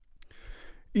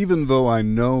Even though I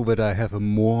know that I have a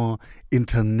more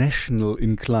international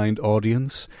inclined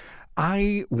audience,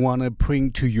 I want to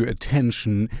bring to your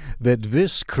attention that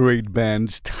this great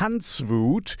band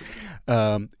Tanzwut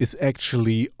is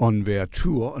actually on their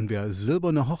tour, on their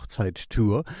Silberne Hochzeit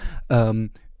tour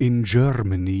in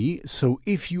Germany. So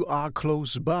if you are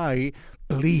close by,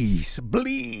 please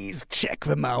check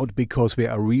them out because they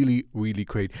are really, really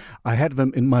great. I had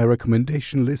them in my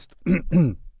recommendation list.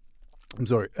 I'm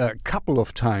sorry, a couple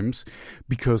of times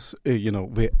because,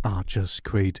 they are just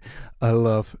great. I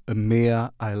love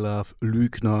Meer, I love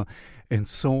Lügner, and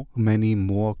so many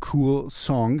more cool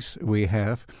songs we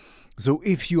have. So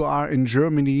if you are in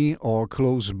Germany or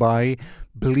close by,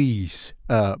 please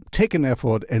take an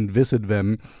effort and visit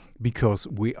them because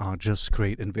we are just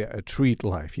great and we're a treat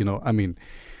live,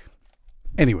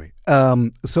 Anyway,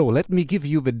 so let me give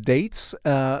you the dates.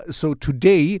 So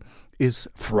today is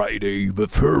Friday the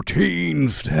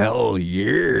 13th, hell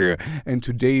yeah. And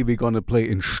today we're gonna play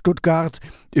in Stuttgart,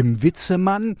 im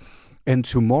Witzemann. And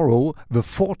tomorrow, the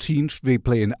 14th, we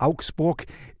play in Augsburg,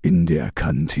 in der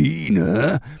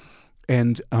Kantine.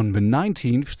 And on the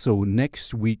 19th, so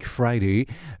next week, Friday,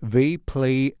 they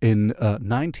play in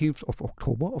 19th of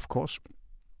October, of course.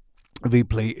 They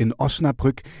play in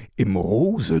Osnabrück im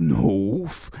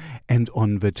Rosenhof, and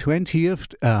on the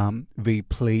 20th they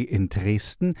play in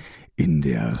Dresden in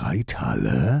der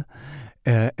Reithalle,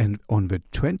 and on the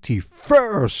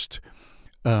 21st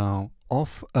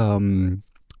of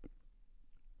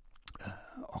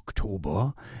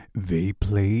October they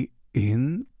play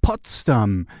in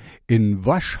Potsdam in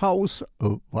Waschhaus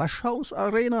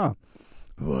Arena.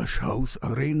 Waschhaus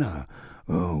Arena.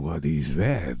 Oh, what is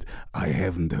that? I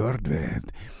haven't heard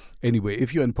that. Anyway,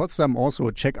 if you're in Potsdam, also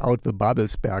check out the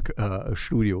Babelsberg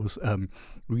studios.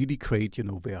 Really great,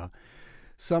 where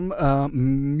some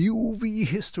movie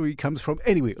history comes from.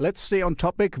 Anyway, let's stay on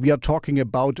topic. We are talking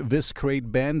about this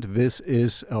great band. This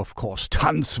is, of course,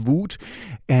 Tanzwut.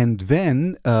 And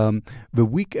then the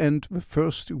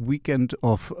first weekend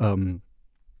of...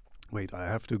 wait, I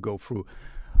have to go through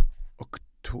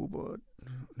October...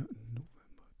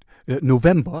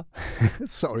 November.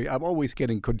 Sorry, I'm always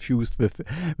getting confused with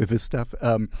this stuff.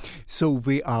 So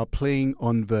we are playing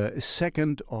on the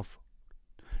 2nd of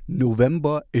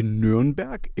November in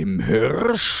Nürnberg, im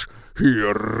Hirsch,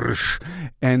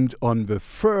 and on the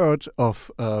 3rd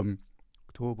of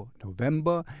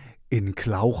November in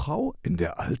Klauchau, in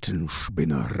der alten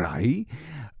Spinnerei,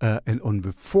 and on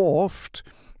the 4th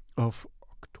of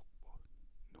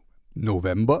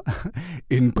November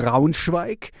in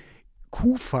Braunschweig,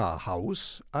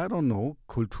 Kufa-Haus, I don't know,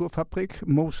 Kulturfabrik,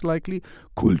 most likely,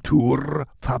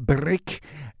 Kulturfabrik,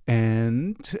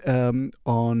 and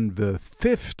on the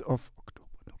 5th of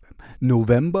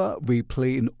November, we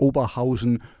play in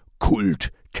Oberhausen,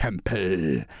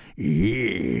 Kulttempel,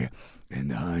 yeah,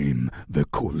 and I'm the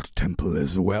Kulttempel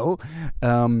as well,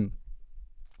 and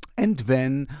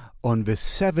then on the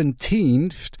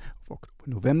 17th of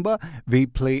November, we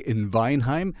play in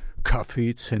Weinheim,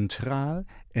 Café Central,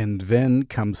 and then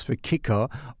comes the kicker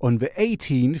on the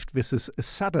 18th. This is a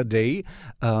Saturday,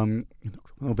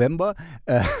 November.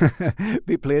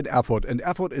 We play in Erfurt, and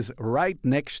Erfurt is right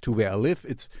next to where I live.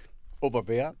 It's over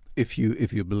there, if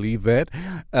you believe that.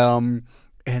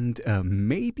 And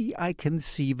maybe I can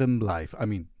see them live. I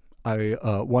mean, I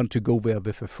want to go there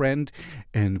with a friend,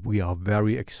 and we are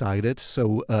very excited.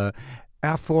 So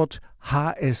Erfurt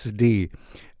HSD.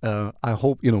 I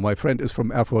hope, my friend is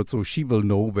from Erfurt, so she will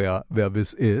know where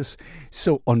this is.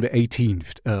 So on the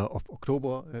 18th of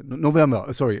November,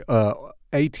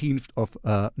 18th of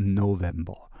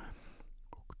November.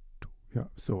 Yeah,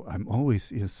 so I'm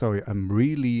always sorry. I'm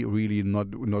really, really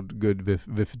not good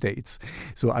with dates.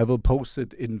 So I will post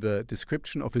it in the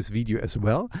description of this video as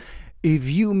well. If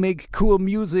you make cool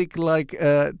music like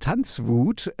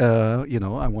Tanzwut, I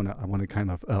wanna kind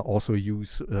of also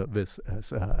use this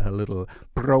as a little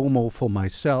promo for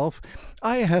myself.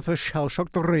 I have a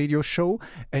Shellshocked radio show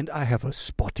and I have a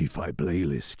Spotify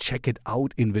playlist. Check it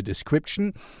out in the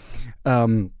description.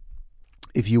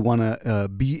 If you want to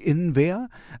be in there,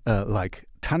 like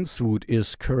Tanzwut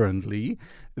is currently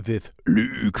with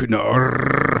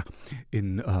Lügner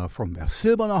from their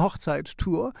Silberne Hochzeit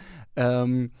tour,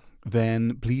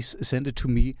 then please send it to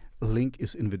me. Link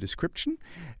is in the description.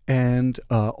 And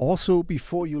also,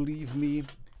 before you leave me,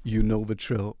 you know the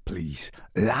drill. Please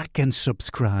like and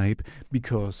subscribe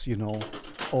because,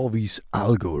 all these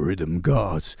algorithm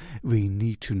gods, we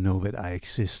need to know that I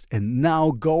exist. And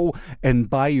now go and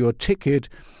buy your ticket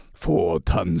for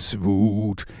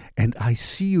Tanzwut. And I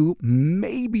see you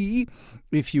maybe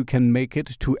if you can make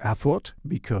it to Erfurt,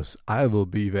 because I will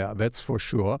be there, that's for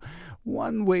sure.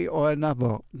 One way or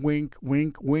another, wink,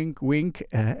 wink, wink, wink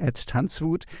at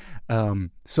Tanzwut.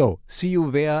 So see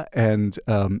you there, and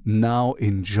now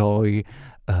enjoy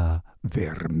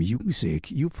their music.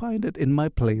 You find it in my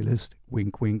playlist.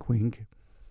 Wink, wink, wink.